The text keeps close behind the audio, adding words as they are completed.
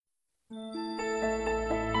Hello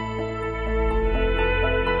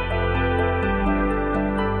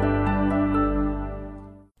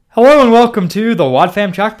and welcome to the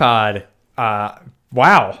WadFam Chalk Pod.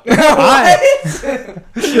 Wow.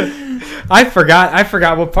 I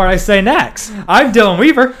forgot what part I say next. I'm Dylan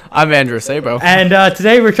Weaver. I'm Andrew Sabo. And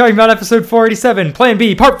today we're talking about episode 487, Plan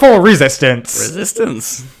B, Part 4, Resistance.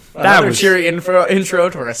 Resistance. That was cheery intro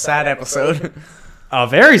to a sad episode. a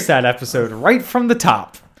very sad episode right from the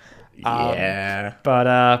top. Yeah. But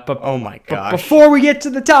oh my gosh. Before we get to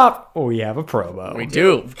the top, we have a promo. We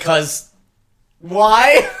do, because...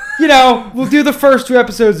 Why? You know, we'll do the first two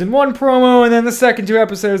episodes in one promo and then the second two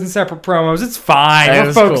episodes in separate promos. It's fine.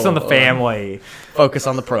 We'll focus on the family. Focus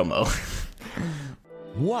on the promo.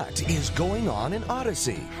 What is going on in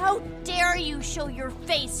Odyssey? How dare you show your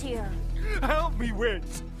face here? Help me, Witch!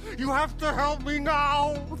 You have to help me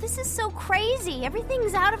now! Well, this is so crazy.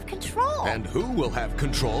 Everything's out of control. And who will have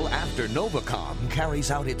control after Novacom carries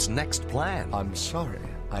out its next plan? I'm sorry.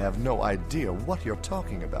 I have no idea what you're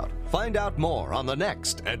talking about. Find out more on the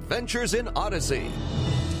next Adventures in Odyssey.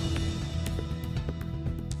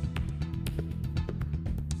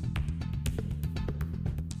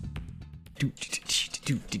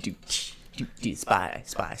 Spy.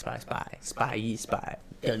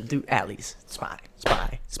 Done through alleys. Spy.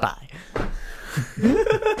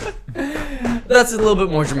 That's a little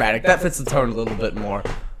bit more dramatic. That fits the tone a little bit more.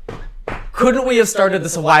 Couldn't we have started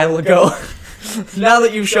this a while ago? Now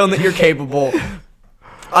that you've shown that you're capable,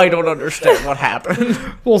 I don't understand what happened.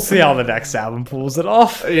 We'll see how the next album pulls it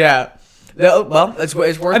off. Yeah. Well, it's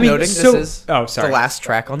worth noting this is the last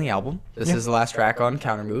track on the album. This is the last track on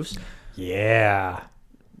Counter Moves. Yeah.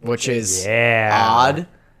 Which is odd.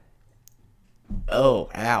 Oh,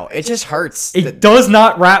 ow. It just hurts. It does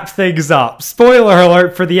not wrap things up. Spoiler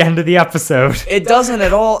alert for the end of the episode. It doesn't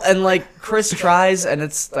at all. And, like, Chris tries, and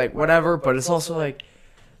it's, like, whatever. But it's also, like,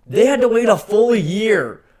 they had to wait a full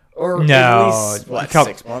year. Or at least,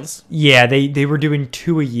 6 months? Yeah, they were doing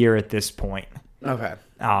 2 a year at this point. Okay.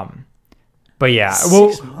 But yeah,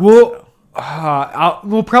 we'll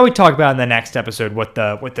probably talk about in the next episode what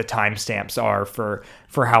the timestamps are for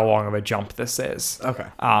how long of a jump this is. Okay.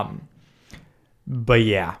 But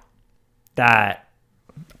yeah, that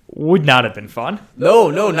would not have been fun. No,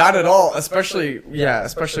 not at all. Especially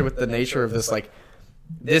with the nature of this, like,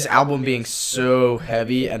 this album being so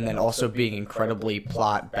heavy and then also being incredibly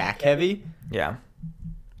plot back heavy. Yeah.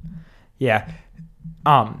 Candid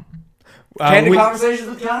Conversations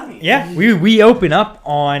with Connie. Yeah, we open up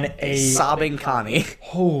on a sobbing Connie.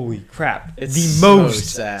 Holy crap! It's the so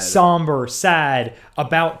most sad. somber, sad,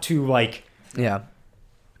 about to like. Yeah.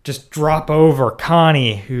 Just drop over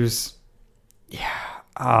Connie, who's,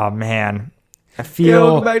 oh man, I feel.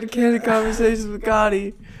 Welcome back to Candid Conversations with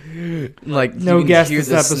Connie. Like, no guest this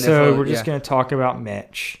episode. We're just gonna talk about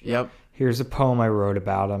Mitch. Yep. Here's a poem I wrote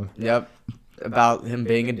about him. Yep. About him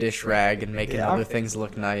being a dish rag and making other things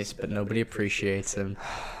look nice, but nobody appreciates him.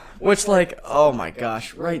 Which, like, oh my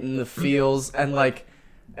gosh, right in the feels. And, like,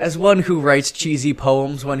 as one who writes cheesy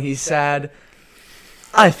poems when he's sad,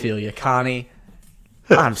 I feel you, Connie.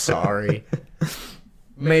 I'm sorry.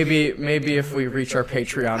 Maybe if we reach our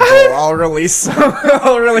Patreon goal, I'll release some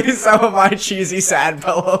of my cheesy sad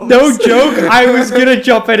poems. No joke. I was gonna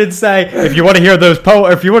jump in and say, if you want to hear those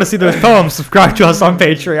if you want to see those poems, subscribe to us on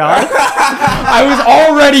Patreon. I was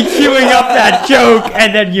already queuing up that joke,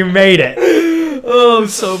 and then you made it. Oh, I'm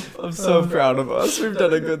so proud of us. We've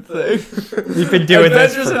done a good thing. We've been doing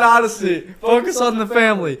Adventures in Odyssey. Focus on the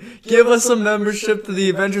family. Give us some membership to the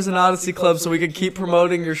Adventures in Odyssey Club so we can keep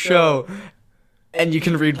promoting your show. And you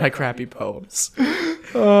can read my crappy poems.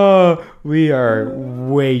 Oh, we are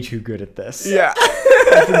way too good at this. Yeah.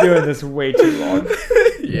 We've been doing this way too long.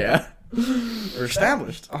 Yeah. We're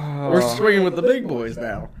established. We're swinging with the big boys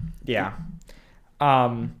now. Yeah.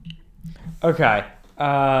 Okay.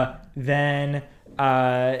 Then...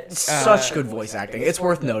 Such good voice acting. It's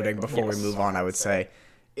worth noting before we move on, I would say.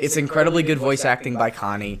 It's incredibly good voice acting by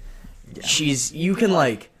Connie. Yeah. You can,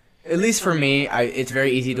 like... At least for me, it's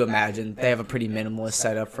very easy to imagine. They have a pretty minimalist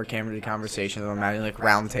setup for camera conversations. I'm imagining, like,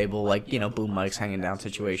 round table, like, boom mics hanging down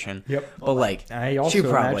situation. Yep. But, like, she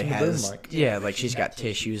probably has... Mic. Yeah, like, she's got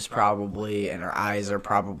tissues probably, and her eyes are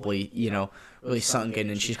probably, really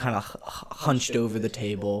sunken, and she's kind of hunched over the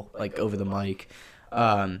table, like, over the mic.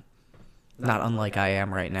 Not unlike I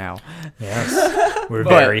am right now. Yes. We're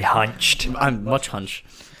very hunched. I'm much hunched.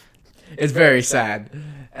 It's very sad.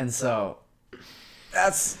 And so...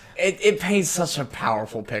 It paints such a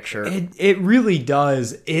powerful picture. It really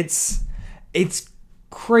does. It's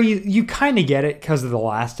crazy. You kind of get it because of the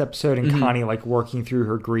last episode and Connie like working through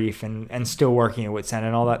her grief and still working at Wits End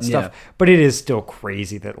and all that stuff. But it is still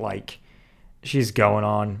crazy that like she's going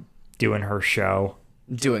on doing her show,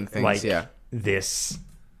 doing things like this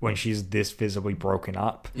when she's this visibly broken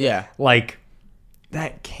up. Yeah. Like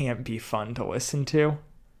that can't be fun to listen to.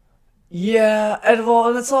 Yeah, and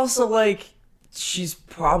it's also like she's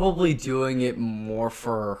probably doing it more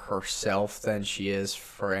for herself than she is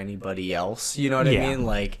for anybody else. You know what I mean?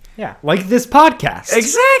 Like, yeah, like this podcast.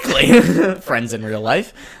 Exactly. Friends in real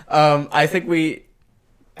life. I think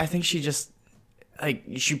she just like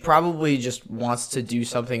she probably just wants to do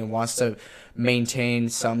something and wants to maintain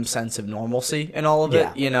some sense of normalcy in all of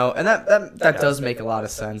it, you know, and that does make a lot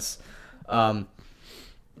of sense.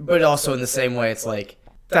 But also in the same way, it's like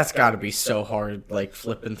that's got to be so hard, like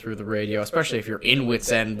flipping through the radio, especially if you're in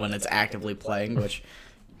Wits End when it's actively playing. Which,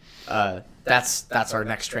 that's our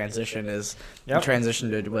next transition is the transition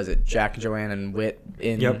to was it Jack and Joanne and Wit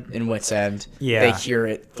in Wits End. Yeah, they hear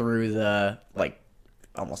it through the like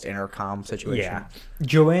almost intercom situation. Yeah,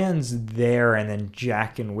 Joanne's there, and then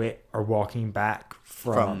Jack and Wit are walking back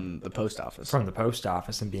from the post office. From the post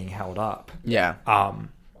office and being held up. Yeah.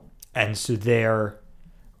 And so they're.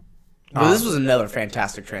 Well, this was another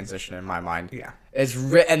fantastic transition in my mind. Yeah.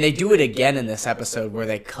 And they do it again in this episode where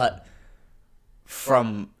they cut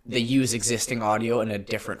from they use existing audio in a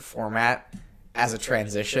different format as a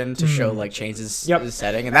transition to show like changes in the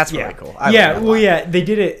setting, and that's really cool. They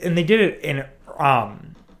did it, and they did it in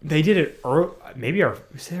maybe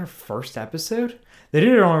was it our first episode? They did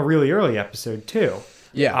it on a really early episode too.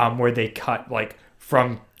 Yeah. Where they cut like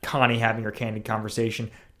from Connie having her candid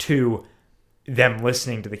conversation to them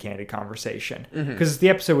listening to the candid conversation, because it's the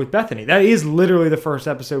episode with Bethany. That is literally the first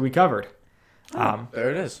episode we covered.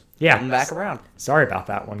 There it is. Yeah, coming back around. Sorry about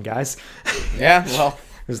that one, guys. Yeah, well,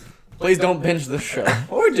 please don't binge the show,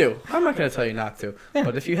 or do. I'm not going to tell you not to,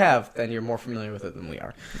 but if you have, then you're more familiar with it than we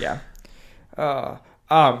are. Yeah.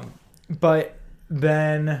 But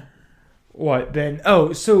then what? Then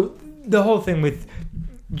so the whole thing with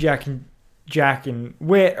Jack and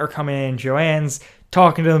Wit are coming in. Joanne's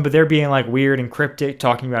talking to them, but they're being like weird and cryptic,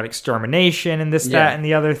 talking about extermination and this, that, and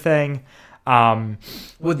the other thing. So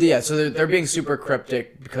they're being super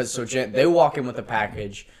cryptic because they walk in with a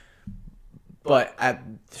package, but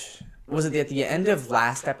was it at the end of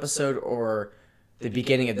last episode or the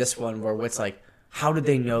beginning of this one where Wit's like, how did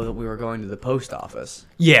they know that we were going to the post office?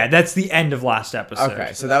 Yeah, that's the end of last episode.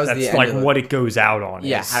 Okay, so that's the end like what it goes out on.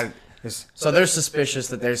 Yeah, so they're suspicious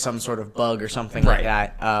that there's some sort of bug or something like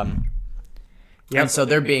that. And so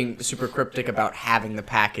they're being super cryptic about having the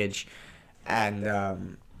package, and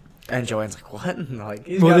Joanne's like, "What?" And like,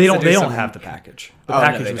 well, they don't have the package. The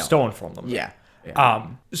package was stolen from them. Yeah.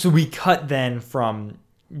 So we cut then from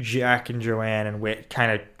Jack and Joanne and Wit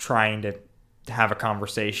kind of trying to have a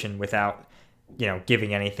conversation without,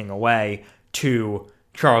 giving anything away, to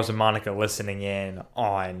Charles and Monica listening in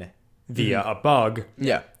on via a bug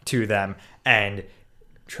to them, and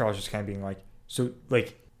Charles just kind of being like, so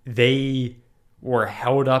like they were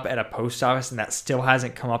held up at a post office and that still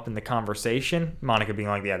hasn't come up in the conversation. Monica being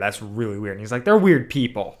like, yeah, that's really weird. And he's like, they're weird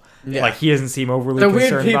people. Yeah. Like, he doesn't seem overly concerned by it.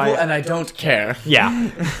 They're weird people and I don't care. Yeah.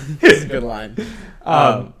 It's a good line.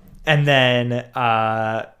 And then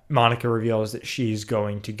Monica reveals that she's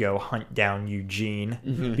going to go hunt down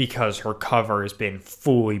Eugene because her cover has been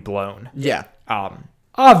fully blown. Yeah.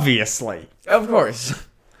 Obviously. Of course.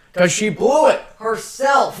 Because she blew it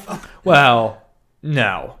herself. Well,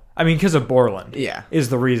 no. I mean, because of Borland. Yeah. Is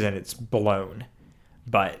the reason it's blown.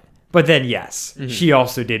 But then, yes, she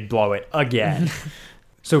also did blow it again.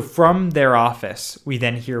 So from their office, we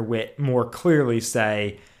then hear Wit more clearly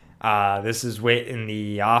say, this is Wit in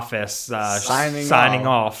the office signing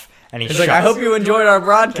off. And he's like, I hope you enjoyed our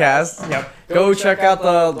broadcast. Yep. Go check out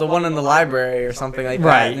the one in the library or something like that.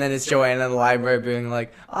 Right. And then it's Joanne in the library being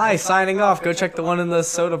like, "Hi, signing off. Go check the one in the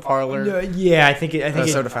soda parlor." Yeah, I think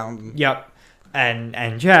soda fountain. Yep.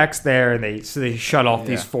 And Jack's there, and they shut off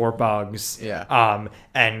these 4 bugs. Yeah.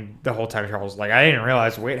 And the whole time Charles was like, I didn't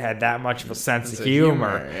realize Wit had that much of a sense of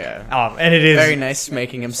humor. Yeah. And it is very nice,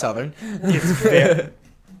 making him Southern.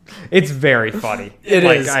 It's very funny. It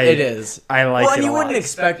is. I like it. Well, and you wouldn't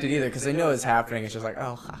expect it either because they know it's happening. It's just like,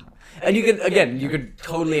 oh, and you could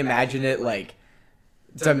totally imagine it like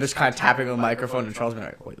them just kind of tapping on the microphone and Charles being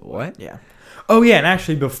like, wait, what? Yeah. Oh yeah, and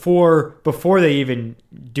actually before they even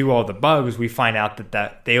do all the bugs, we find out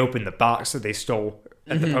that they opened the box that they stole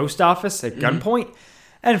at the post office at gunpoint,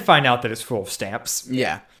 and find out that it's full of stamps.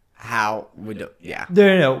 Yeah. How would? Yeah.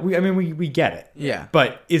 No. We get it. Yeah.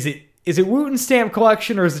 But is it is it Wooten stamp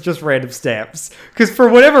collection or is it just random stamps? Because for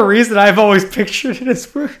whatever reason, I've always pictured it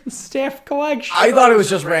as Wooten stamp collection. I thought it was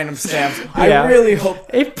just random stamps. Yeah. I really hope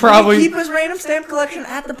It probably. Did he keep his random stamp collection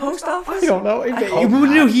at the post office? I don't know. hope No,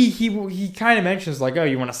 not. he kind of mentions like, oh,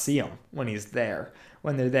 you want to see them when he's there,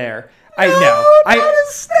 when they're there.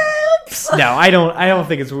 Stamps. No, I don't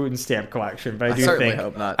think it's Wooten stamp collection, but I do certainly think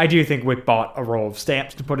hope not. I do think Witt bought a roll of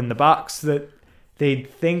stamps to put in the box that they'd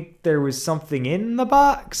think there was something in the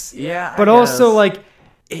box. Yeah, but I also guess. like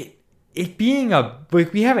it being like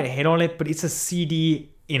we haven't hit on it, but it's a CD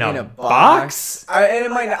in a box. And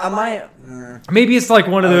it might. Maybe it's like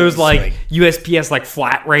one of those it's like like USPS like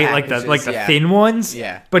flat rate, packages, like the yeah. thin ones.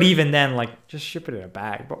 Yeah. But even then, like just ship it in a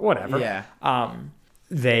bag. But whatever. Yeah.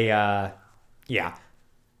 Yeah.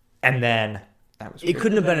 And then that was It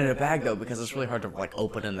couldn't have been in a bag though, because it's really hard to like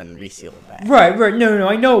open and then reseal the bag. right. No.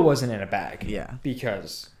 I know it wasn't in a bag. Yeah.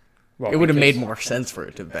 Because It would have made more sense for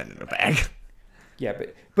it to have been in a bag. Yeah,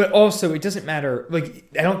 but also it doesn't matter. Like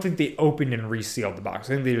I don't think they opened and resealed the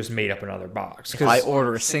box. I think they just made up another box. If I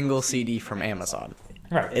order a single CD from Amazon,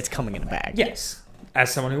 Right. it's coming in a bag. Yes.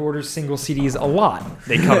 As someone who orders single CDs a lot,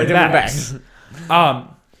 they come in They're in bags.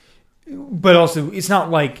 But also, it's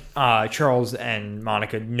not like Charles and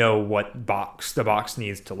Monica know what the box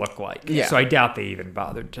needs to look like. Yeah. So I doubt they even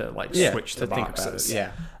bothered to switch the to think about boxes. it,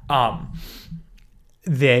 yeah.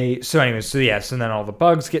 So then all the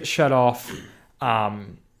bugs get shut off,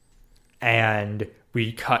 and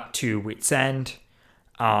we cut to Witt's End,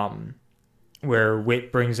 where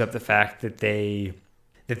Witt brings up the fact that they,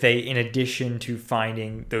 in addition to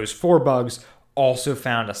finding those 4 bugs, also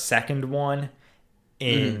found a second one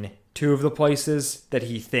in 2 of the places that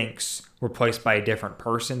he thinks were placed by a different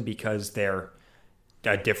person because they're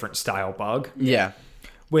a different style bug. Yeah.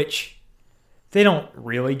 Which they don't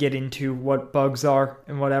really get into what bugs are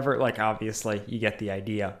and whatever. Like, obviously, you get the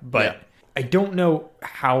idea. But Yeah. I don't know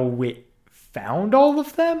how Witt found all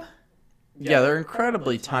of them. Yeah, they're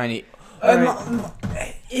incredibly tiny.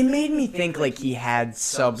 It made me think like he had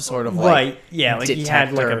some sort of like Right, yeah, like he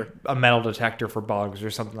had like detector. a metal detector for bugs or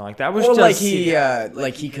something like that. Which Or does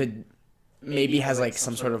like he could maybe has like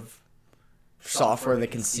some sort of software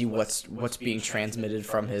that can see what's being transmitted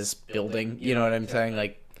from his building. You know what I'm saying?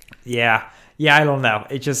 Like yeah, I don't know.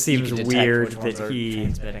 It just seems could detect weird which ones that are he,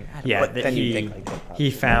 transmitting. I don't know. yeah, But that then you he think, like,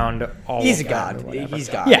 he found all. he's a of them god. or whatever. He's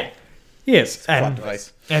god. Yeah, he is, Plot and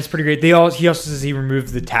device. it's pretty great. He also says he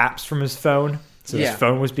removed the taps from his phone, so Yeah. his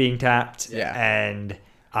phone was being tapped. Yeah. And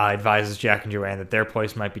advises Jack and Joanne that their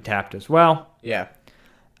place might be tapped as well. Yeah.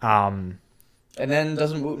 Um, And then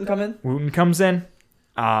doesn't Wooten come in? Wooten comes in.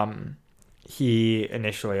 He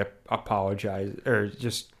initially apologizes, or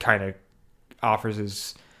just kind of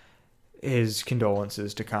offers his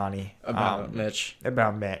condolences to Connie About Mitch.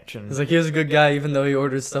 about Mitch, and He's like, he was a good guy, even though he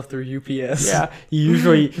orders stuff through UPS. yeah, he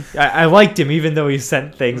usually I liked him even though he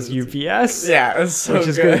sent things UPS. Yeah, it was so which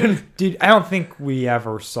is good. Dude, I don't think we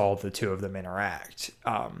ever saw the two of them interact.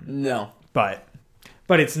 No. But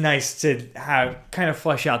it's nice to have kind of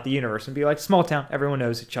flesh out the universe and be like, small town, everyone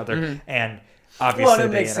knows each other, and obviously Well, and it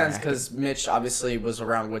they makes sense interact. because Mitch obviously was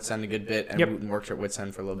around Wits End a good bit, and Yep. Wooten worked at Wits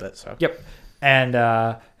End for a little bit. So. Yep, and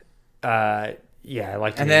yeah, I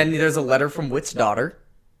like. And then there's a letter from Wit's daughter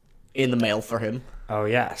in the mail for him. oh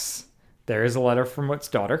yes, there is a letter from Witt's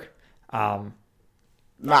daughter.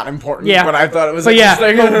 Not important, Yeah. but I thought it was But yeah,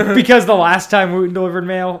 interesting. well, because the last time Wooten delivered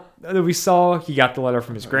mail that we saw, he got the letter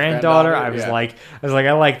from his granddaughter. I was yeah. like, I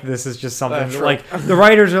like this is just something That's that, right. like the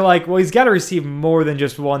writers are like, well, he's got to receive more than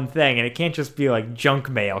just one thing, and it can't just be like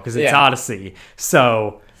junk mail because it's Yeah. Odyssey.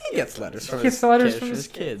 So He gets letters from, He gets the letters his, from his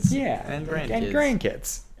kids. yeah, And grandkids. and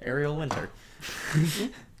grandkids. Ariel Winter.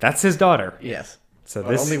 That's his daughter. Yes. So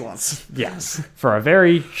But this only once. yes, for a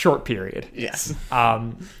very short period. Yes.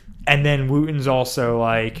 And then Wooten's also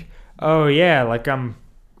like, oh yeah, like I'm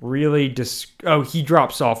really he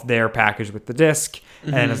drops off their package with the disc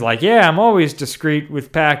and is like, yeah, I'm always discreet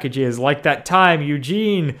with packages, like that time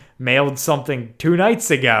Eugene mailed something 2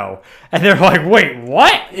 nights ago. And they're like, wait,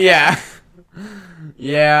 what? Yeah.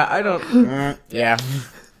 Yeah, I don't... yeah.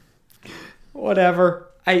 Whatever.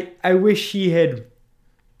 I wish he had.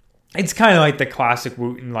 It's kind of like the classic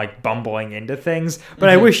Wooten like bumbling into things, but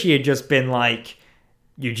I wish he had just been like,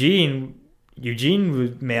 Eugene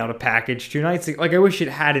mailed a package 2 nights ago. Like, I wish it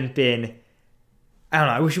hadn't been. I don't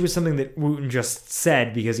know. I wish it was something that Wooten just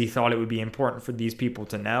said because he thought it would be important for these people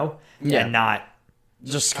to know, Yeah. and not.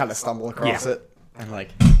 Just kind of stumble across Yeah. it and, like,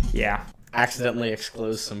 Yeah. accidentally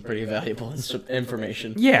exclose some pretty valuable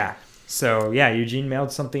information. Yeah. So yeah, Eugene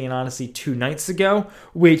mailed something in Odyssey 2 nights ago,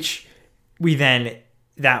 which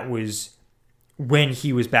that was when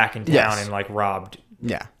he was back in town Yes. and like robbed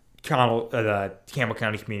Yeah. the Campbell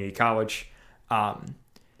County Community College, and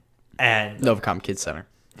Novacom Kids Center.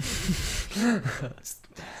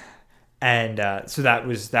 and so that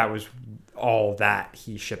was all that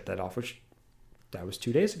he shipped that off, which that was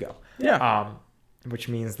 2 days ago. Yeah. Which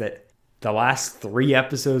means that the last 3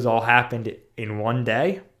 episodes all happened in one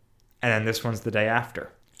day, and then this one's the day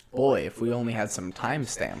after. Boy, if we only had some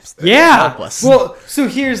timestamps. Yeah. Help us. Well, so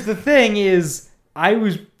here's the thing: is I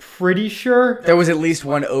was pretty sure. There was at least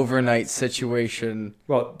one overnight situation.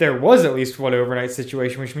 Well, there was at least one overnight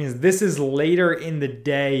situation, which means this is later in the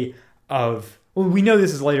day of. Well, we know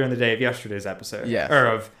this is later in the day of yesterday's episode. Yes. Or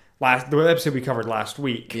of the episode we covered last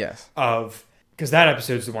week. Yes. Because that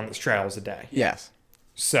episode is the one that straddles a day. Yes.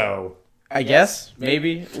 So. I guess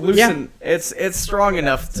maybe loosen. Yeah. It's strong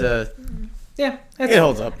enough to. Yeah, it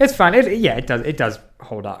holds up. It's fine. It does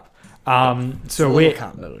hold up. So Wit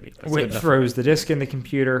throws the disc in the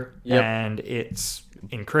computer, and it's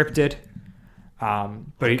encrypted.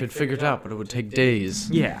 But he could figure it out, but it would take days.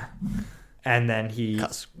 Yeah, and then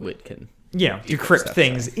because Wit can decrypt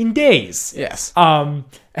things in days. Yes. And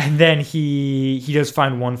then he does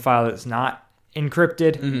find one file that's not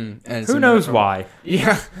encrypted. Mm-hmm. And who knows why?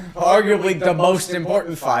 Yeah, arguably the most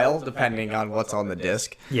important file, depending on what's on the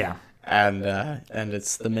disk. Yeah. And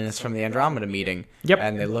it's the minutes from the Andromeda meeting. Yep.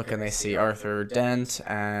 And they look and they see Arthur Dent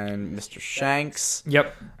and Mr. Shanks.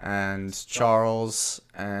 Yep. And Charles,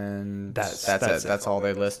 and that's it. That's all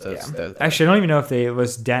they list as. Yeah. Actually, I don't even know if they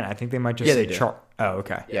list Dent. I think they might just say Charles. Oh,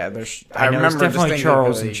 okay. Yeah, there's. I remember it's definitely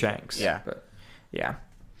Charles and Shanks. Yeah. But, yeah.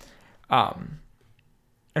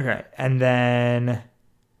 Okay, and then.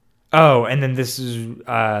 Oh, and then this is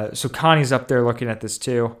so Connie's up there looking at this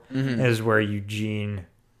too. Mm-hmm. This is where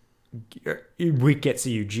we gets a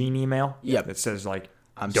Eugene email. Yep. That says like,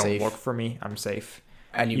 "I'm don't safe. look for me. I'm safe."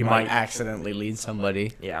 And you might accidentally lead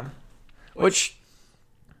somebody. Yeah. Which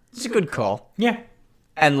is a good call. Yeah.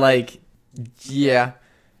 And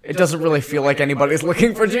it doesn't really feel like anybody's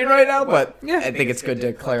looking for Gene right now, but I think it's good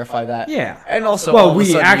to clarify that. Yeah. And also, well,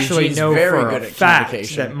 we actually Eugene's know very for good a at fact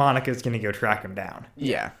communication. that Monica's going to go track him down.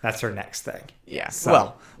 Yeah. That's her next thing. Yeah. So.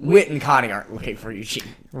 Well, Wit and Connie aren't looking for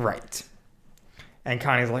Eugene. Right. And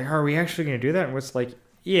Connie's like, are we actually going to do that? And Wit's like,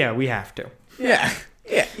 yeah, we have to. Yeah.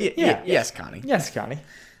 Yeah. Yes, Connie. Yes, Connie.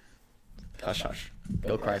 Hush, hush.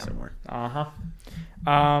 Go cry somewhere.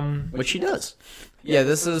 Which she does. Yeah,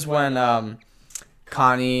 this is when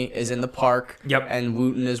Connie is in the park. Yep. And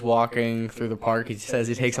Wooten is walking through the park. He says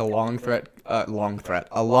he takes a long cut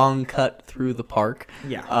through the park.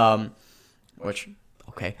 Yeah. Which,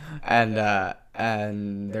 okay.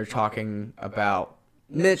 And they're talking about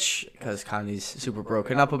Mitch because Connie's super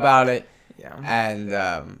broken up about it.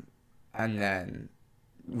 Yeah. And then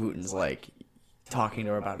Wooten's like talking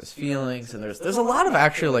to her about his feelings, and there's a lot of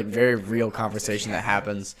actually like very real conversation that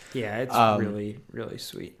happens. Yeah, it's really, really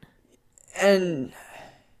sweet. And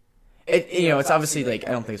it's obviously like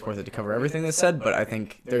I don't think it's worth it to cover everything that's said, but I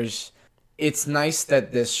think it's nice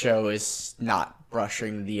that this show is not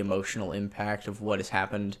brushing the emotional impact of what has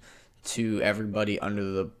happened to everybody under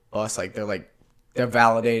the bus. Like they're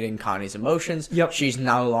validating Connie's emotions. Yep. She's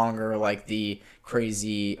no longer like the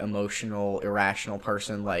crazy, emotional, irrational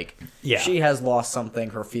person. Like, she has lost something.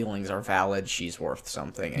 Her feelings are valid. She's worth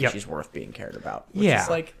something, and she's worth being cared about. Which is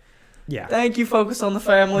like, thank you. Focus on the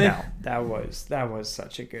family. No, that was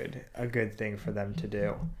such a good thing for them to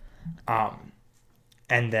do.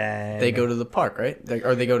 And then they go to the park, right?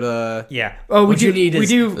 Or they go to Oh, we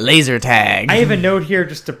do laser tag. I have a note here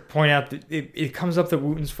just to point out that it comes up that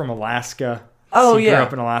Wooten's from Alaska. Oh, he grew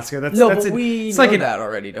up in Alaska. We know that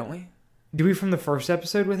already, don't we? Do we from the first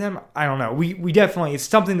episode with him? I don't know. We definitely, it's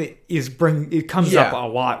something that it comes up a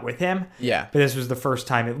lot with him. Yeah. But this was the first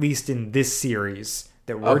time, at least in this series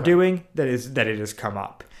that we're doing, that it has come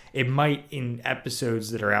up. It might in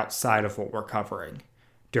episodes that are outside of what we're covering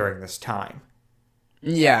during this time.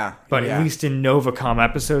 Yeah. But at least in Novacom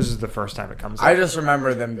episodes is the first time it comes up. I just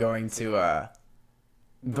remember them going to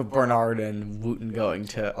the Bernard and Wooten going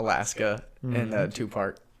to Alaska in a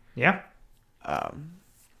 2-part. Yeah.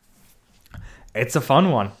 It's a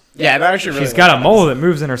fun one. Yeah, that actually really She's got a mole that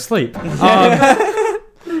moves in her sleep. Anyways,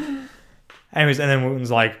 and then Wooten's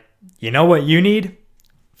like, you know what you need?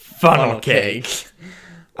 Funnel cake.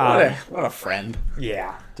 What a friend.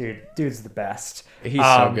 Yeah, dude's the best. He's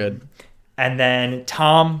so good. And then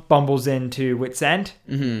Tom bumbles into Wit's End,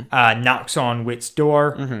 knocks on Wit's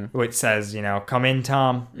door. Wit says, come in,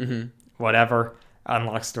 Tom. Whatever.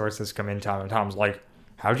 Unlocks the door, says, come in, Tom. And Tom's like,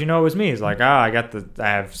 how'd you know it was me? He's like, I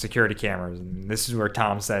have security cameras. And this is where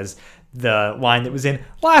Tom says the line that was in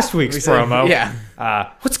last week's promo. Yeah.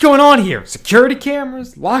 What's going on here? Security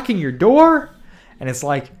cameras? Locking your door? And it's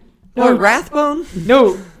like, What, Rathbone?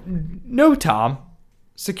 No, Tom.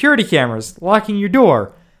 Security cameras, locking your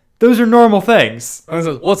door. Those are normal things.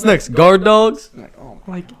 What's next? Guard dogs?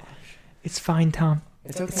 Like, it's fine, Tom.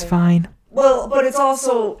 It's okay. It's fine. Well, but it's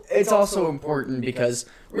also important because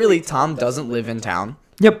really Tom doesn't live in town.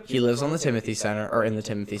 Yep. He lives on the Timothy Center, or in the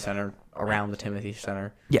Timothy Center, around the Timothy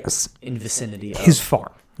Center, Yes. in vicinity of His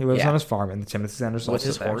farm. He lives Yeah. on his farm, and the Timothy Center's with also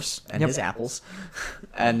his there. horse and Yep. his apples,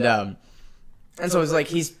 and so it's like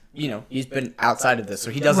he's been outside of this,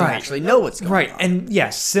 so he doesn't Right. actually know what's going Right, on. and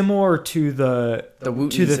yes, similar to the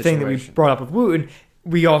Wooten thing that we situation. brought up with Wooten,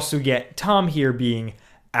 we also get Tom here being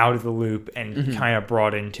out of the loop and kind of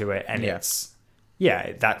brought into it, and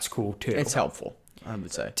Yeah. that's cool too. It's helpful, I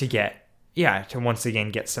would say. to once again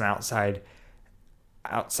get some outside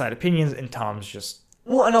opinions, and Tom's just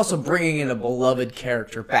Well, and also bringing in a beloved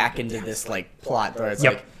character back into this like plot where it's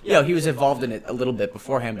Yep. like, he was involved in it a little bit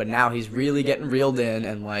beforehand, but now he's really getting reeled in,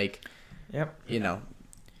 and like, yeah.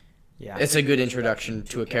 it's a good introduction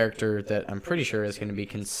to a character that I'm pretty sure is going to be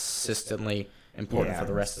consistently important for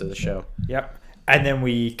the rest of the show. Yep. And then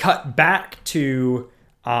we cut back to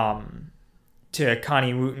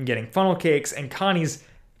Connie Wooten getting funnel cakes, and Connie's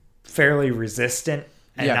fairly resistant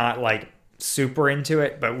and not like super into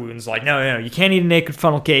it, but Wooten's like, no, you can't eat a naked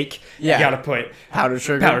funnel cake. Yeah. You gotta put Powdered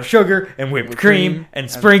sugar. and whipped cream and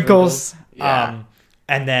sprinkles. Yeah.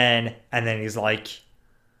 And then he's like,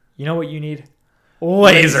 you know what you need?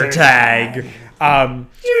 Laser tag.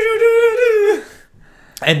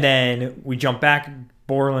 And then we jump back,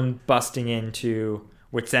 Borland busting into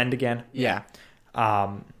Wits End again. Yeah.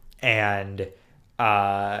 And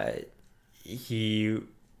he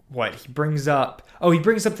brings up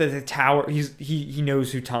the tower. He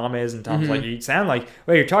knows who Tom is, and Tom's like, you sound like,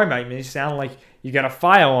 what you're talking about, you sound like you got a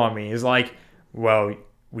file on me. He's like, well,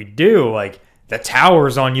 we do, like, the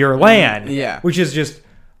tower's on your land. Yeah. Which is just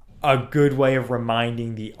a good way of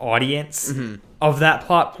reminding the audience of that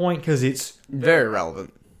plot point, because it's Very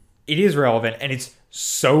relevant. it is relevant, and it's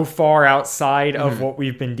so far outside of what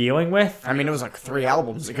we've been dealing with. I mean, it was like 3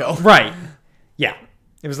 albums ago. Right. Yeah.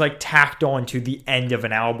 It was like tacked on to the end of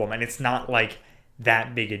an album, and it's not like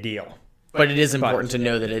that big a deal. But it is important to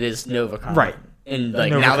know that it is Novacom. Right. And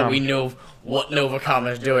like now that Novacom. we know what Novacom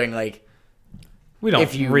is doing, like, We don't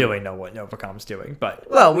If you- really know what Novacom's doing, but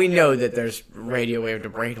well, we know that there's radio wave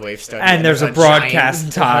to brainwave study, and there's a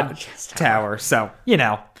broadcast giant tower, so you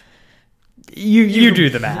know, you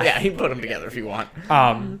do the math. Yeah, you put them together if you want.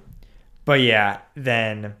 But yeah,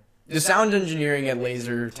 then The sound engineering at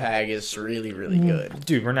laser tag is really, really good.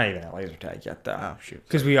 dude, we're not even at laser tag yet though. Oh shoot!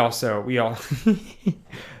 Because we also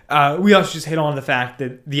just hit on the fact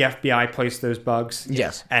that the FBI placed those bugs.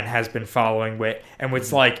 Yes. And has been following Wit. And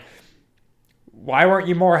Wit's like, why weren't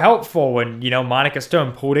you more helpful when, Monica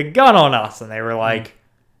Stone pulled a gun on us? And they were like,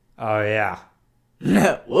 oh yeah,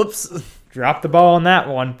 Whoops. drop the ball on that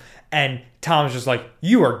one. And Tom's just like,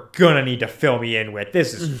 you are gonna need to fill me in, Wit.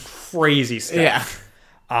 This is crazy stuff.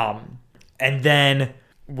 Yeah. And then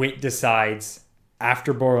Wit decides,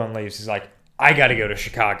 after Borland leaves, he's like, I gotta go to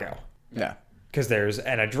Chicago. Yeah. Because there's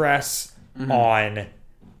an address on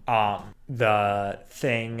the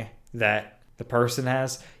thing that the person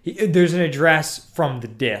has. There's an address from the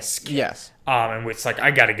disc. Yes. And it's like, I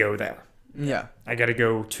gotta go there. Yeah. I gotta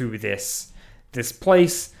go to this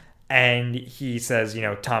place. And he says,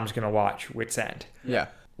 Tom's gonna watch Wit's End. Yeah.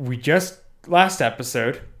 We just, last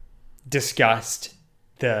episode, discussed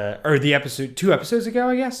the episode 2 episodes ago,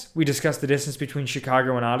 I guess, we discussed the distance between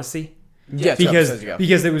Chicago and Odyssey. Yeah.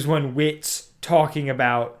 Because it was when Wit's talking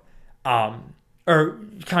about or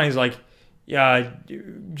Connie's like,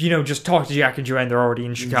 just talk to Jack and Joanne, they're already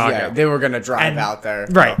in Chicago. Yeah, they were gonna drive And- out there.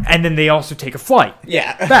 Right. And then they also take a flight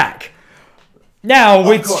Yeah. back. Now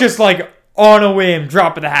Wit's course. just like on a whim,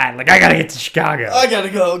 drop of the hat, like, I gotta get to Chicago. I gotta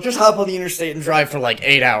go. Just hop on the interstate and drive for like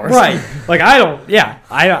 8 hours. Right. Like, I don't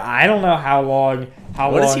know how long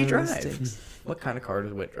What does he this drive? takes. What kind of car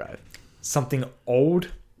does Wit drive? Something old?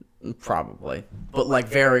 Probably, but like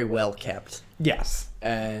very well kept Yes.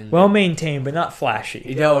 and Well maintained, but not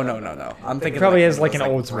flashy. No. I'm thinking Probably has one like of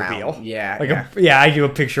an those, Oldsmobile. brown. Yeah, Like I do a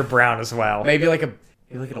picture brown as well. maybe like an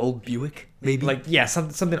old Buick. Maybe Like, yeah,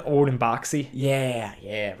 something old and boxy. yeah,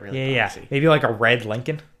 really. Yeah. boxy. Maybe like a red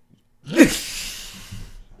Lincoln. Perhaps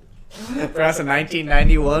a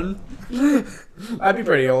 1991. I'd be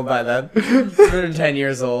pretty old by then. 110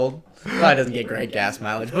 years old. Probably doesn't get great gas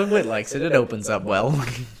mileage, but Wit likes it. It opens up well.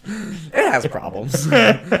 It has problems.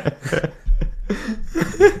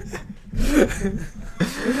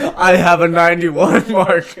 I have a 91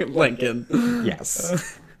 Mark Lincoln,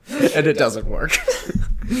 Yes. and it doesn't work.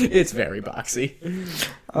 It's very boxy.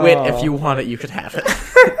 Wit, if you want it, you could have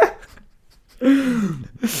it.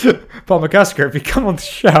 Paul McCusker, if you come on the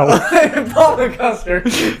show, Paul McCusker,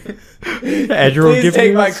 Andrew will please give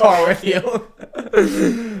take you my a- car with you.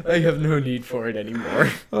 I have no need for it anymore.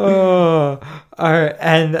 All right,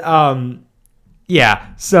 and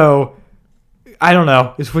yeah. So I don't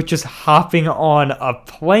know. Is Wit just hopping on a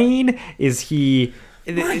plane? Is he?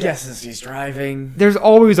 I guess as he's driving. There's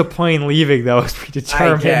always a plane leaving, though, as we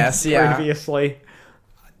determined guess, yeah. previously.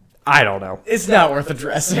 I don't know. It's not worth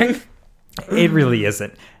addressing. It really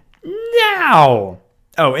isn't. Now.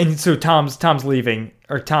 Oh, and so Tom's leaving,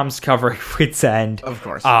 or Tom's covering Wit's End. Of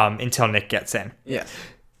course. Until Nick gets in. Yes.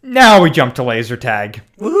 Now we jump to laser tag.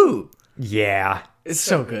 Woohoo! Yeah. It's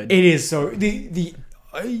so good. It is so the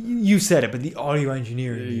you said it, but the audio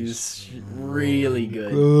engineering is It's really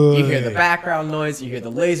good. You hear the background noise, you hear the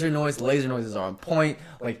laser noise. The laser noises are on point.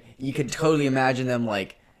 Like you can totally imagine them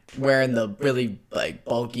like wearing the really like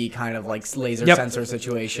bulky kind of like laser Yep. sensor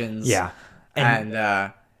situations. yeah.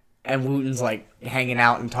 And Wooten's like hanging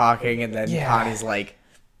out and talking, and then Yeah. Connie's like,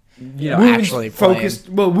 you know, Wooten's actually playing. focused.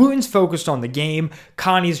 Well, Wooten's focused on the game.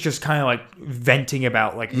 Connie's just kind of like venting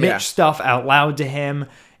about like Mitch Yeah. stuff out loud to him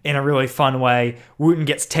in a really fun way. Wooten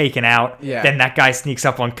gets taken out. Yeah. Then that guy sneaks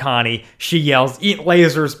up on Connie. She yells, "Eat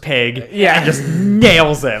lasers, pig!" Yeah. And just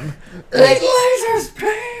nails him, Lasers,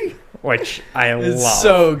 pig! which I It's love.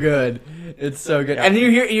 so good. It's so good. And you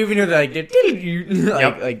even hear the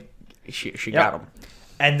like she got him.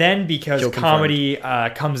 And then because Kill comedy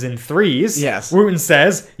comes in threes, Yes. Wooten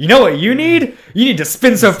says, "You know what you need? You need to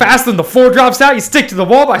spin so fast when the floor drops out, you stick to the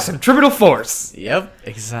wall by centripetal force." Yep,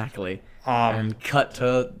 exactly. And cut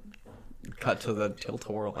to the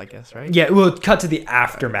tilt-a-whirl, I guess, right? Yeah, well, cut to the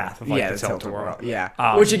aftermath of like Yeah, the tilt-a-whirl. Yeah,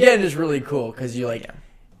 Um, which again is really cool because you like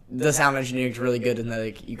the sound engineering is really good, and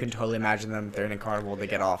like you can totally imagine them. They're in a carnival, they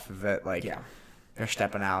get off of it, like they're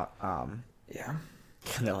stepping out. Yeah.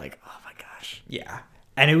 And they're like, oh my gosh. Yeah.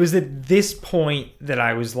 And it was at this point that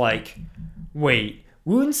I was like, wait,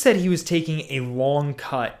 Wooten said he was taking a long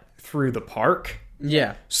cut through the park.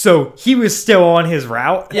 Yeah. So he was still on his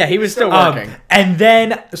route. Yeah, he was still working. And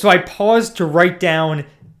then, so I paused to write down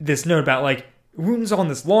this note about like, Wooten's on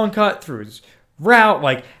this long cut through his route.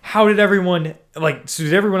 Like, how did everyone, like, so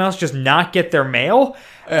did everyone else just not get their mail?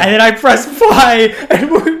 And then I press play,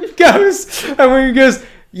 and Wooten goes,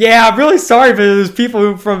 "Yeah, I'm really sorry for those people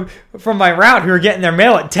who from my route who are getting their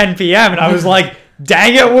mail at 10 p.m. And I was like,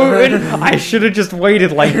 dang it, Wooten. I should have just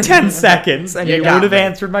waited like 10 seconds and You you got would have me.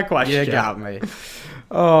 answered my question. You got me.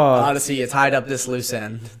 Oh, Honestly, you tied up this loose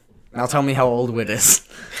end. Now tell me how old Wit is.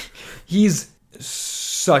 he's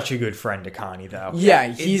such a good friend to Connie, though. Yeah,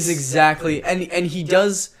 he's exactly, and he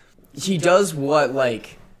does what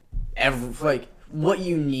like what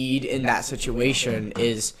you need in that situation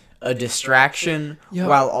is a distraction Yep.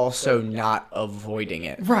 while also not avoiding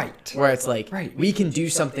it. Right. Where it's like, Right. we can do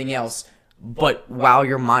something else, but while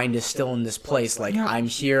your mind is still in this place, like, Yep. I'm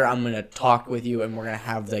here, I'm gonna talk with you, and we're gonna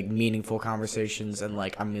have like meaningful conversations, and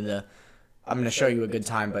like I'm gonna show you a good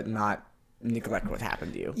time, but not neglect what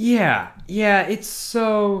happened to you. Yeah, it's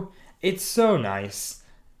so nice,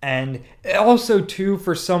 and also too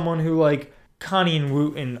for someone who like Connie and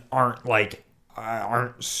Wooten aren't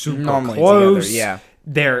super Normally close.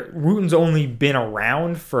 together, Wooten's only been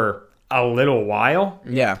around for a little while.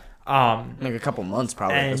 Yeah, Um, like a couple months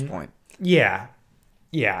probably at this And- point. yeah,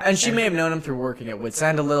 And she may have known him through working at Wits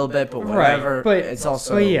End a little bit, but whatever. right. But it's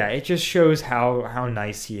also but yeah, it just shows how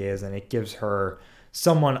nice he is, and it gives her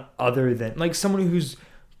someone other than like someone who's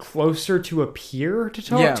closer to a peer to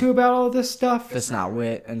talk Yeah. to about all this stuff. it's not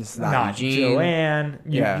Wit and it's not Eugene. Joanne.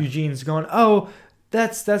 Yeah. Eugene's going, oh,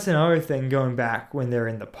 that's another thing going back when they're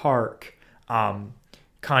in the park.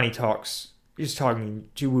 Connie is talking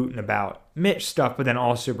to Wooten about Mitch stuff, but then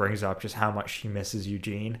also brings up just how much she misses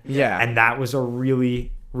Eugene. Yeah. And that was a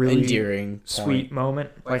really, really Endearing sweet point. moment.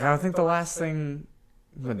 Like I think the last thing,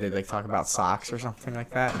 when they like talk about socks or something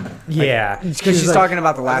like that. Yeah. Because she's talking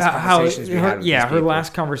about the last conversations we had with these her people.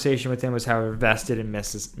 last conversation with him was how invested in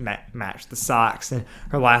Mrs. Match the Socks. And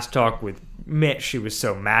her last talk with Mitch, she was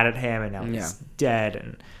so mad at him, and now he's dead.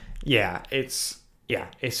 And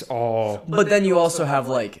it's all. But then you also have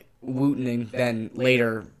like Wooten and then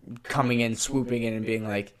later coming in, swooping in, and being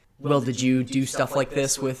like, "Well, did you do stuff like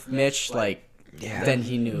this with Mitch?" Like, then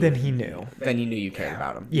he knew. Then he knew. Then he knew you cared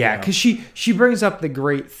about him. Yeah, you know? because she brings up the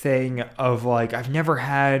great thing of like, I've never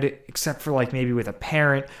had, except for like maybe with a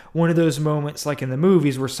parent, one of those moments like in the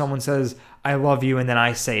movies where someone says, "I love you," and then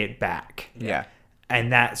I say it back. Yeah.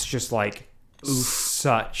 And that's just like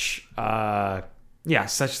such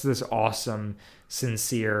this awesome,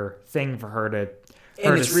 sincere thing for her to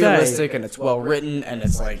And it's realistic, and it's well written, and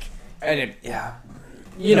it's like, and it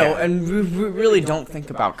You know, and we really don't think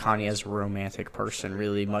about Connie as a romantic person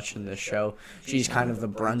really much in this show. She's kind of the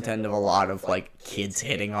brunt end of a lot of, like, kids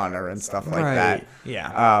hitting on her and stuff like that.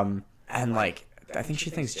 Yeah. And, like, I think she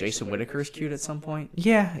thinks Jason Whittaker is cute at some point.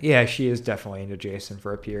 Yeah, she is definitely into Jason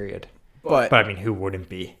for a period. But I mean, who wouldn't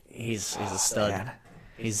be? he's a stud. Man.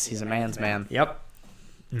 He's a man's man. Yep.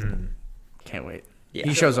 Can't wait. Yeah.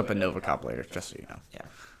 He shows up in NovaCop later, just so you know. Yeah.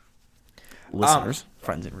 Listeners,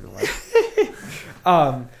 friends in real life.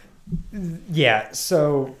 Yeah,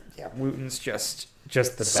 so Wooten's just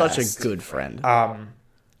the Such best. a good friend.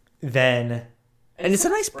 Then And it's a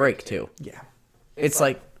nice break, too. yeah. It's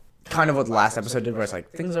like kind of what the last episode did, where it's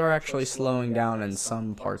like things are actually slowing down in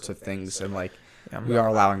some parts of things, and like we are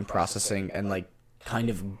allowing processing and like kind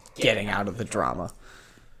of getting out of the drama.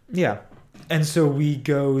 Yeah. And so we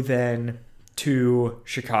go then to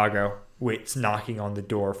Chicago. Witt's knocking on the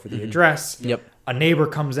door for the address. Yep. A neighbor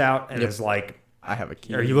comes out and is like, I have a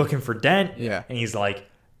key. "Are you looking for Dent?" Yeah. And he's like,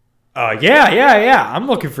 yeah. I'm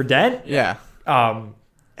looking for Dent." Yeah.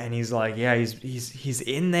 And he's like, "Yeah, he's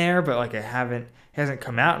in there, but like he hasn't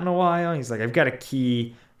come out in a while." He's like, "I've got a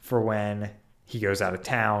key for when he goes out of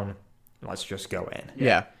town. Let's just go in."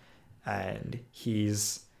 Yeah. And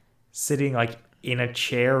he's sitting like in a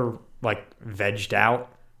chair, like vegged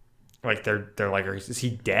out. Like they're like, "Is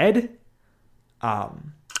he dead?"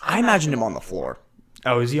 I imagined him on the floor.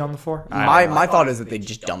 Oh, is he on the floor? My thought is that they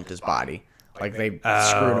just dumped his body. Like they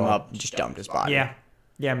screwed him up, and just dumped his body.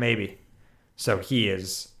 Yeah, maybe. So he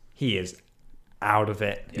is out of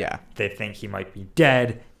it. Yeah. They think he might be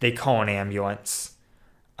dead. They call an ambulance.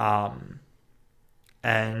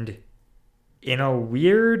 And in a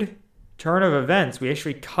weird turn of events, we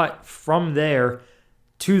actually cut from there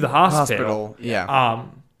to the hospital. Yeah.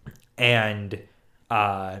 And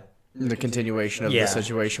The continuation of Yeah. the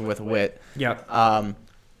situation with Whit. yep.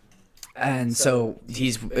 And so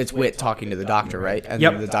it's Whit talking to the doctor, right? And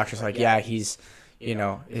Yep. then the doctor's like, yeah, he's like,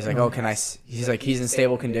 oh, he's like, he's in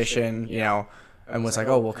stable condition, and was like,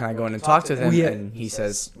 oh, well, can I go in and talk to him? Yeah. And he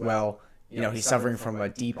says, well, he's suffering from a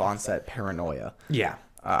deep onset paranoia. Yeah.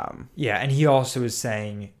 And he also is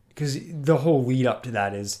saying, because the whole lead up to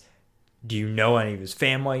that is, do you know any of his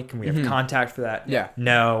family? Can we have contact for that? Yeah.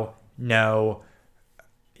 No.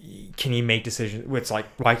 Can he make decisions? It's like,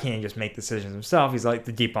 why can't he just make decisions himself? He's like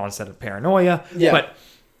the deep onset of paranoia. Yeah.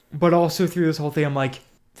 But also through this whole thing, I'm like,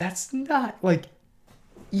 that's not like,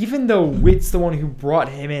 even though Whit's the one who brought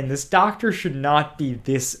him in, this doctor should not be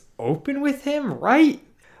this open with him, right?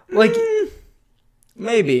 Like,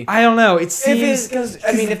 Maybe. I don't know. It seems Because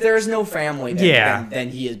if there is no family, Yeah. then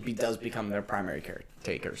he does become their primary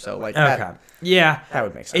caretaker. So like, okay. Yeah. that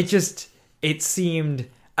would make sense. It seemed,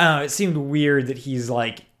 I don't know, it seemed weird that he's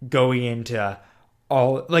like going into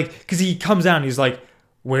all, like, because he comes out and he's like,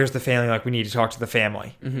 where's the family? Like, we need to talk to the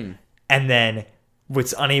family. Mm-hmm. And then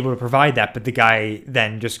Whit's unable to provide that, but the guy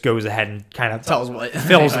then just goes ahead and kind of Tells Whit.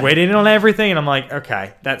 fills Whit in on everything. And I'm like,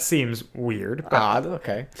 okay, that seems weird. But Odd.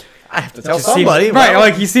 Okay. I have to tell it seems- somebody. right,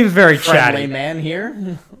 like he seems very friendly chatty. man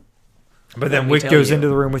here. But then me Whit tell goes you. into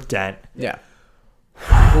the room with Dent. Yeah.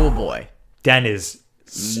 Oh boy. Dent is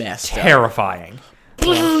Messed up. terrifying.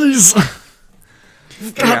 Please!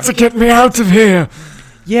 You've got to get me out of here!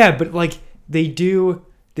 Yeah, but like they do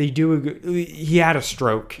he had a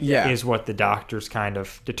stroke, Yeah. is what the doctors kind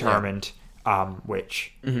of determined,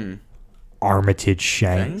 which Armitage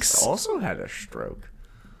Shanks. Banks also had a stroke.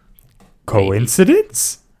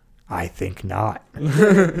 Coincidence? I think not.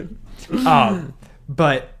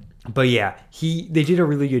 But yeah, they did a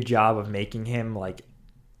really good job of making him like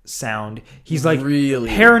sound. He's like Really?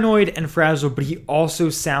 paranoid and frazzled, but he also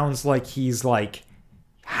sounds like he's like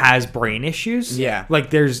has brain issues. Yeah. Like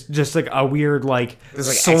there's just like a weird like There's,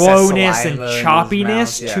 like, excess slowness and saliva in his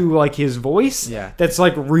choppiness mouth, yeah. to like his voice. Yeah. That's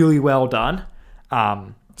like really well done.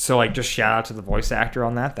 So like just shout out to the voice actor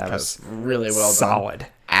on that. That was Really well done. solid.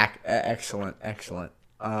 Excellent.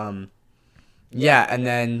 Yeah, and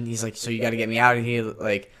then he's like, so you got to get me out of here.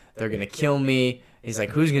 Like, they're going to kill me. He's like,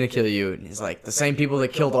 who's going to kill you? And he's like, the same people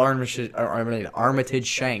that killed Armitage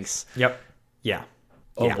Shanks. Yep. Yeah.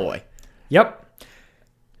 Oh, Yeah. boy. Yep.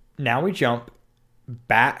 Now we jump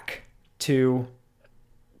back to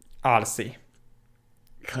Odyssey.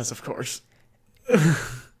 Because, of course.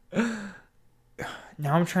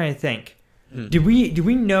 Now I'm trying to think. Did we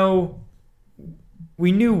know?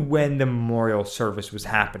 We knew when the memorial service was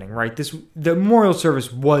happening, right? The memorial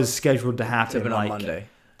service was scheduled to happen Been like on Monday.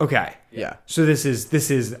 Okay. Yeah. So this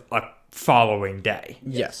is a following day.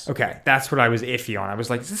 Yes. Okay, that's what I was iffy on. I was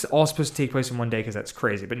like, is this all supposed to take place in one day? Because that's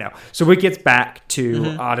crazy. But no. So it gets back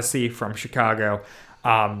to Odyssey from Chicago.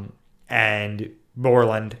 And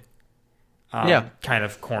Borland kind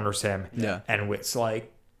of corners him. Yeah. And Wit's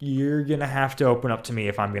like, you're going to have to open up to me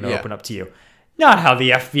if I'm going to Yeah. open up to you. Not how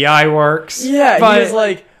the FBI works. Yeah, but he was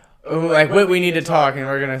like, Whit, we need to talk, and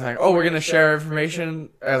we're gonna share information.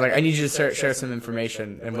 I was like, I need you to share some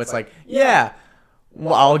information, and Whit's like, yeah,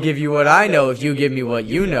 well, I'll give you what I know if you give me what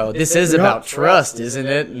you know. This is about trust, isn't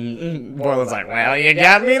it? And Borland's like, well, you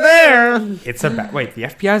got me there. It's about, wait, the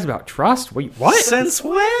FBI is about trust? Wait, what? Since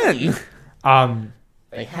when? Um,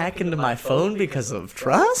 They hack into my phone because of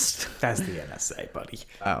trust? that's the NSA, buddy.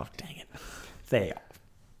 Oh, dang it. They,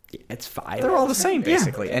 it's fine. They're all the same,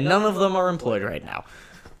 basically, and none of them are employed right now.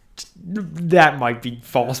 That might be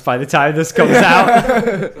false by the time this comes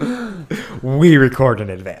out. We record in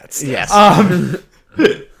advance. Yes.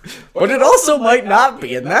 But it also might not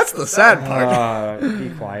be, and that's the sad part. Be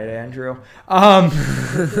quiet, Andrew.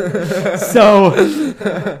 So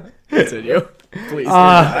Continue. Please, dear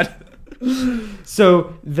God.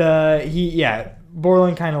 So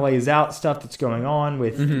Borland kind of lays out stuff that's going on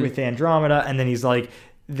with Andromeda, and then he's like,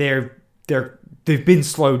 they've been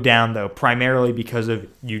slowed down though, primarily because of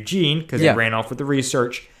Eugene, because he ran off with the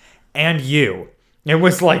research, and you. It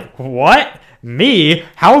was like, what? Me?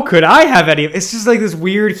 How could I have any? It's just like this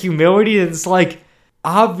weird humility that's like,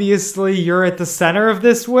 obviously you're at the center of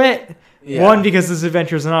this, Wit. Yeah. One, because this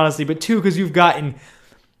adventure is an honesty, but two, because you've gotten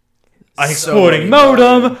an So exploding many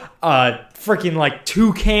modem, freaking like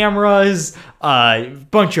 2 cameras,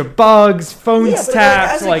 bunch of bugs, phones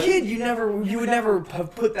tapped. as a kid, you would never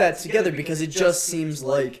have put that together because it just seems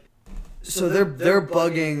like. So they're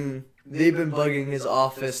bugging. They've been bugging his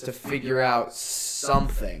office to figure out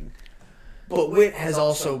something. But Wit has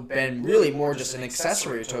also been really more just an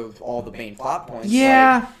accessory to all the main plot points.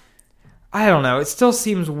 Yeah. I don't know. It still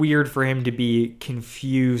seems weird for him to be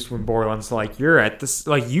confused when Borland's like, you're at this,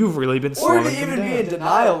 like, you've really been Or slowing to him even down. be in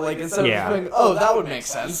denial, like, instead Yeah. of going, oh, that would make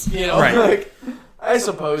sense. You know, Right. like, I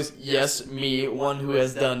suppose, yes, me, one who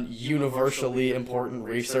has done universally important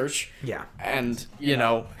research, Yeah. and,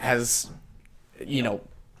 has,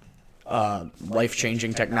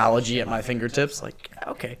 life-changing technology at my fingertips, like,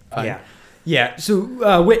 okay. fine. Yeah. Yeah.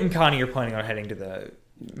 So Wit and Connie are planning on heading to the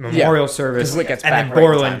memorial service, 'cause Wit gets and back then right in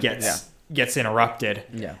Borland time. gets interrupted.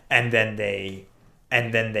 Yeah. And then they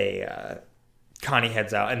Connie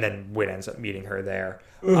heads out, and then Wit ends up meeting her there.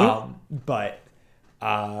 But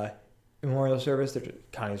memorial service,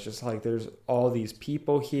 Connie's just like, there's all these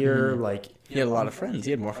people here, like. He had a lot of friends.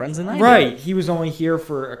 He had more friends than I did. Right, he was only here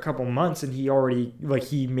for a couple months, and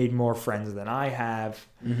he made more friends than I have.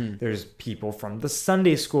 There's people from the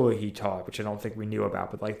Sunday school he taught, which I don't think we knew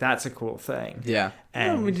about, but like that's a cool thing. Yeah.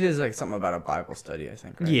 And we did like something about a Bible study, I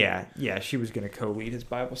think. Right? yeah, she was gonna co-lead his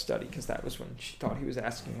Bible study because that was when she thought he was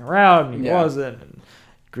asking her out, and he wasn't. And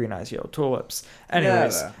green eyes, yellow tulips.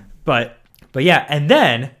 Anyways, but yeah, and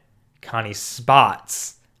then Connie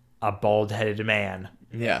spots a bald-headed man.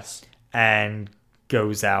 Yes. And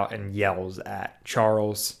goes out and yells at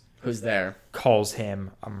Charles, Who's there? calls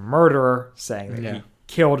him a murderer, saying that he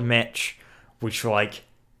killed Mitch, which, like,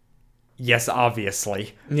 yes,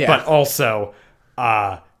 obviously, but also,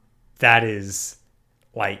 that is,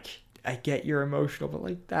 like, I get you're emotional, but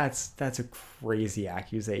like that's a crazy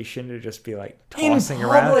accusation to just be like tossing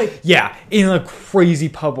around. Yeah, in a crazy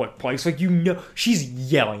public place. Like, she's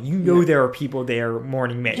yelling. There are people there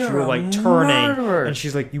mourning Mitch who are like turning, and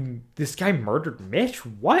she's like, this guy murdered Mitch?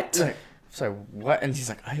 What? So what? And he's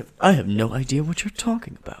like, I have no idea what you're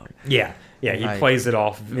talking about. Yeah. He plays it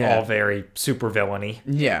off all very super villainy.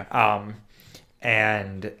 Yeah.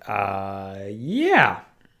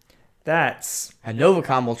 That's... And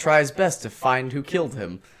Novacom will try his best to find who killed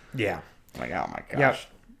him. Yeah. Like, oh my gosh. Yep.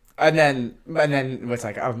 And then it's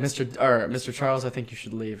like, oh, Mr. Charles, I think you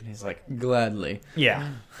should leave. And he's like, gladly. Yeah.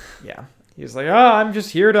 He's like, I'm just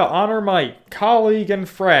here to honor my colleague and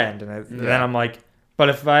friend. And then I'm like, but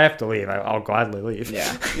if I have to leave, I'll gladly leave.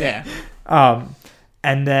 Yeah.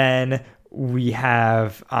 And then we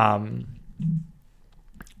have Tom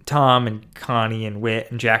and Connie and Wit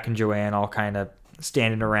and Jack and Joanne all kind of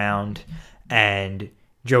standing around, and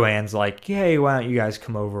Joanne's like, hey, why don't you guys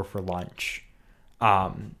come over for lunch?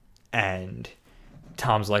 And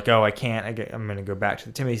Tom's like, oh, I can't. I'm going to go back to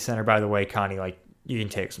the Timothy Center. By the way, Connie, like, you can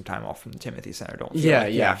take some time off from the Timothy Center. Don't feel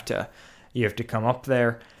like you have to come up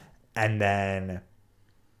there. And then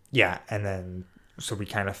so we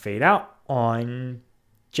kind of fade out on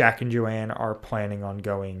Jack and Joanne are planning on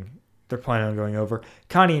going over.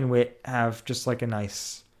 Connie and Wit have just like a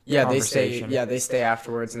nice conversation. They stay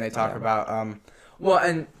afterwards and they talk about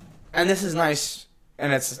and this is nice,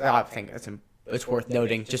 and I think it's worth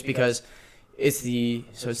noting just because it's the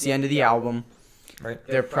end of the album. Right.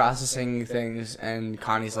 They're processing things, and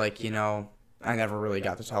Connie's like, I never really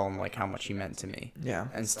got to tell him like how much he meant to me. Yeah.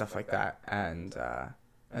 And stuff like that. And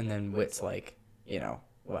then Wit's like,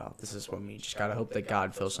 well, this is when we just gotta hope that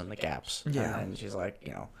God fills in the gaps. Yeah. And then she's like,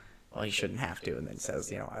 well, he shouldn't have to. And then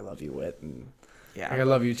says, I love you, Wit. And Yeah. like, I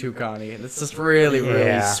love you too, Connie. And it's this really, really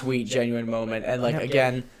Yeah. sweet, genuine moment. And like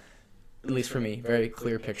again, at least for me, very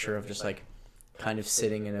clear picture of just like kind of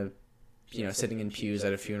sitting in sitting in pews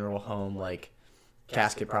at a funeral home. Like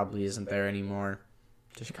casket probably isn't there anymore.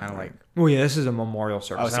 Just kind of like, Well, yeah, this is a memorial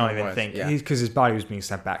service. it's I a don't even memorial, think yeah. because his body was being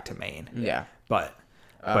sent back to Maine. yeah. But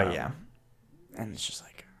yeah. And it's just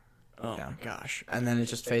like, oh Yeah. my gosh. And then it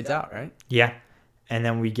just fades out, right? Yeah. And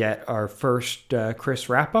then we get our first Chris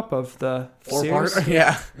wrap up of the series. 4-part?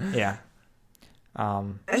 Yeah. Yeah.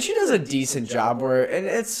 And she does a decent job and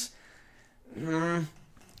it's...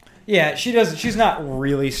 Yeah, she does. She's not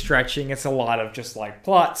really stretching. It's a lot of just like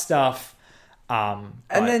plot stuff. And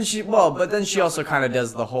then but then she also kind of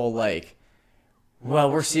does the whole like,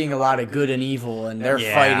 well, we're seeing a lot of good and evil, and they're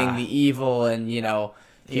Yeah. fighting the evil, and you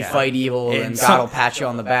Yeah. fight evil, And and some- God will pat you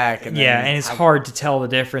on the back. And yeah, then and it's hard to tell the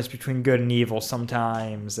difference between good and evil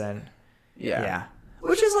sometimes. And yeah,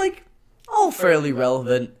 which is like all fairly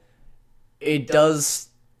relevant. It does.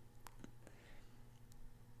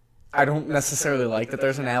 I don't necessarily like that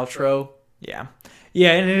there's an outro. yeah,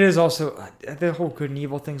 and it is also the whole good and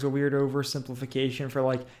evil thing's a weird oversimplification for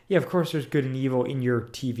like, yeah, of course there's good and evil in your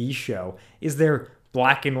TV show. Is there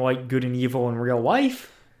black and white good and evil in real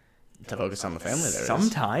life? To focus on the family, there is.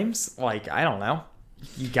 Sometimes, like, I don't know,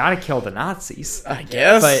 you gotta kill the Nazis, I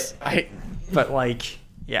guess. but like,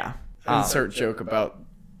 yeah, Insert joke about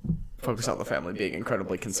focus on the family being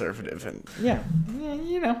incredibly conservative, and yeah,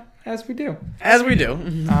 as we do. as we do.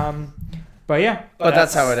 But yeah, But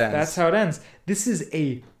that's how it ends. That's how it ends. This is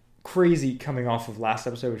a crazy coming off of last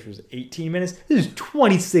episode, which was 18 minutes. This is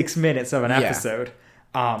 26 minutes of an episode.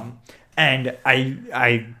 And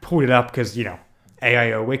I pulled it up because,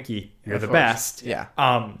 AIO Wiki, you're the best. Yeah.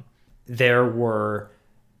 There were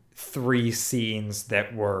 3 scenes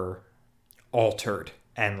that were altered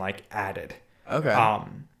and like added. Okay.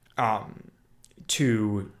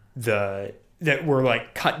 To that were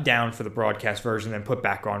like cut down for the broadcast version and put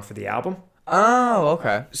back on for the album. Oh,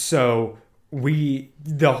 okay. So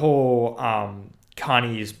the whole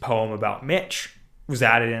Connie's poem about Mitch was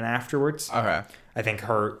added in afterwards. Okay. I think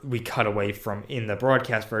we cut away from, in the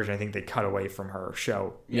broadcast version, I think they cut away from her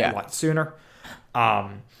show Yeah. a lot sooner.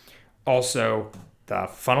 Also, the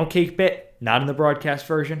funnel cake bit, not in the broadcast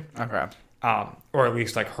version. Okay. Or at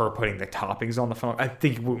least like her putting the toppings on the funnel. I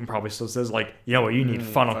think Wooten probably still says like, you need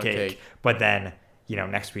funnel cake. But then,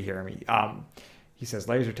 next we hear him, he says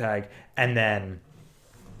laser tag, and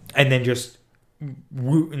then just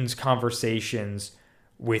Wooten's conversations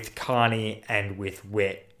with Connie and with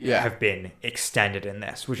Wit have been extended in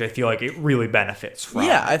this, which I feel like it really benefits from.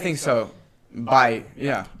 Yeah, I think so.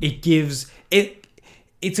 It gives it.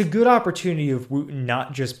 It's a good opportunity of Wooten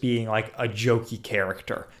not just being like a jokey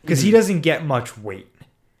character, because he doesn't get much weight.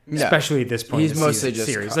 No. Especially at this point He's in the mostly season,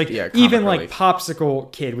 just series. comic Even like relief.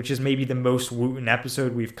 Popsicle Kid, which is maybe the most Wooten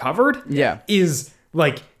episode we've covered, is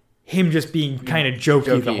like him just being kind of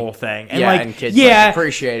jokey the whole thing. And and kids like,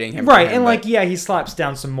 appreciating him. Right, for him, and but- he slaps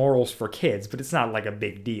down some morals for kids, but it's not like a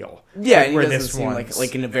big deal. Yeah, Like, he where doesn't this seem one's-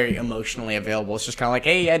 like in a very emotionally available. It's just kind of like,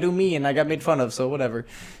 hey, I do me, and I got made fun of, so whatever,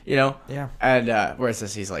 Yeah. And whereas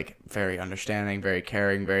this, he's like very understanding, very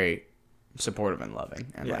caring, very supportive and loving,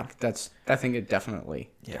 and Yeah. like I think it definitely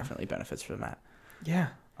benefits from that. Yeah.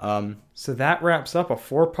 Um, So that wraps up a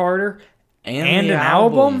 4-parter and and the an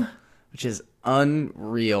album. which is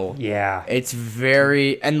unreal. Yeah. It's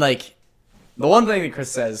very, and like, the one thing that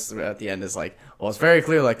Chris says at the end is like, well, it's very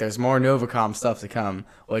clear, like, there's more Novacom stuff to come,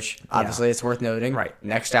 which obviously it's worth noting. Right.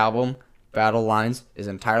 Next album, Battle Lines, is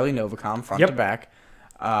entirely Novacom, front to back.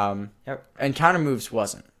 Yep. And Counter Moves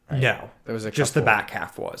wasn't. Right? No. There was just the couple- back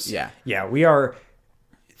half was. Yeah. Yeah, we are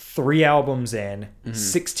 3 albums in,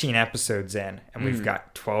 16 episodes in, and we've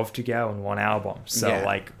got 12 to go and 1 album. So Yeah.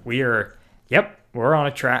 like we're on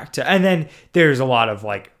a track to, and then there's a lot of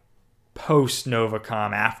like post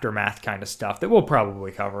Novacom aftermath kind of stuff that we'll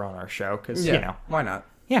probably cover on our show because why not?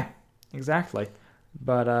 yeah, exactly.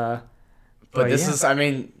 But This yeah. is, I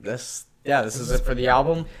mean, this is it for the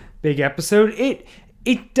album. Big episode.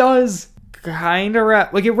 It does kind of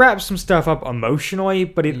wraps some stuff up emotionally,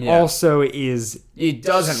 but it also is It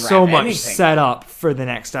doesn't so wrap much anything. set up for the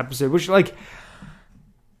next episode, which like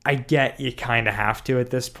I get you kind of have to at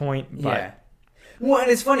this point, but Yeah. Well,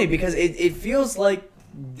 and it's funny because it feels like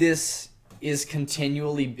this is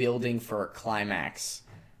continually building for a climax,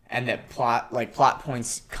 and that plot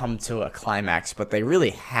points come to a climax, but they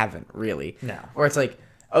really haven't really. No. Where it's like,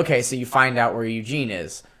 okay, so you find out where Eugene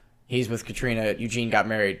is. He's with Katrina. Eugene got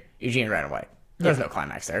married. Eugene ran away. There's no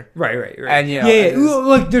climax there. Right. And, you know, yeah.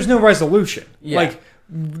 Like, there's no resolution. Yeah. Like,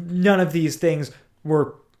 none of these things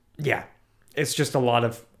were, it's just a lot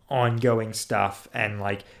of ongoing stuff. And,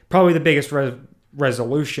 like, probably the biggest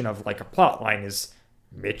resolution of, like, a plot line is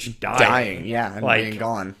Mitch dying. And like, being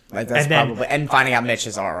gone. Like, that's probably, and finding out Mitch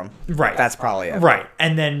is Arum. Right. That's probably it. Right.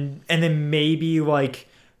 And then maybe, like,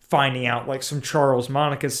 finding out, like, some Charles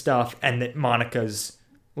Monica stuff and that Monica's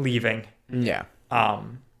leaving. Yeah.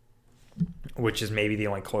 Which is maybe the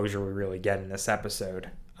only closure we really get in this episode.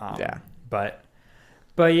 But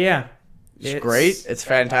yeah. It's great. It's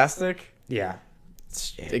fantastic. Yeah.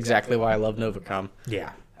 It's exactly why I love Novacom.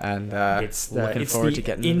 Yeah. And It's looking forward to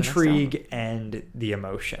getting intrigue and the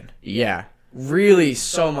emotion. Yeah. Really,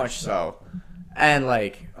 so much so. And,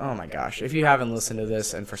 like, oh my gosh, if you haven't listened to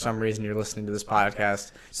this and for some reason you're listening to this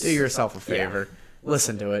podcast, do yourself a favor. Yeah.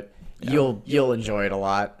 Listen to it. Yeah. You'll enjoy it a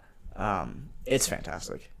lot. It's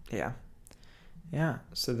fantastic. Yeah.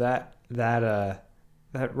 So that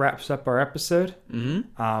wraps up our episode.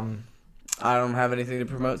 Mm-hmm. I don't have anything to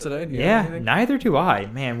promote today. Neither do I.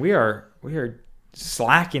 Man, we are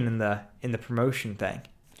slacking in the promotion thing.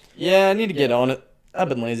 Yeah, I need to get on it. I've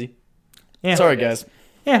been lazy. Yeah. Sorry, guys.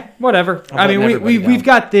 Yeah, whatever. I mean, we've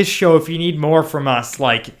got this show. If you need more from us,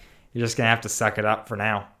 like, you're just gonna have to suck it up for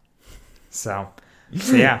now. So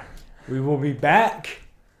yeah, we will be back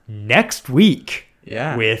next week.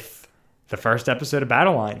 Yeah. With the first episode of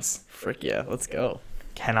Battle Lines. Frick yeah, let's go.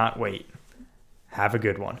 Cannot wait. Have a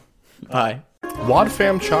good one. Bye.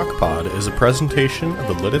 WadFam Chalk Pod is a presentation of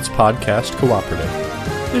the Lidditz Podcast Cooperative.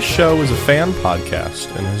 This show is a fan podcast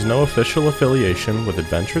and has no official affiliation with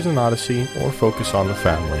Adventures in Odyssey or Focus on the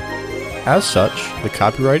Family. As such, the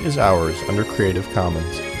copyright is ours under Creative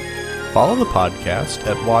Commons. Follow the podcast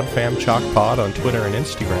at WadFamChalkPod on Twitter and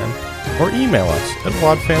Instagram, or email us at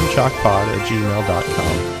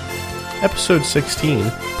wadfamchalkpod@gmail.com. Episode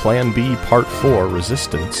 16, Plan B Part 4,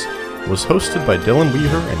 Resistance, was hosted by Dylan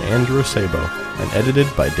Weaver and Andrew Sabo, and edited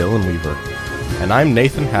by Dylan Weaver. And I'm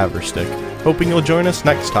Nathan Haverstick, hoping you'll join us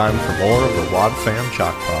next time for more of the WadFam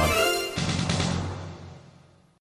Chalk Pod.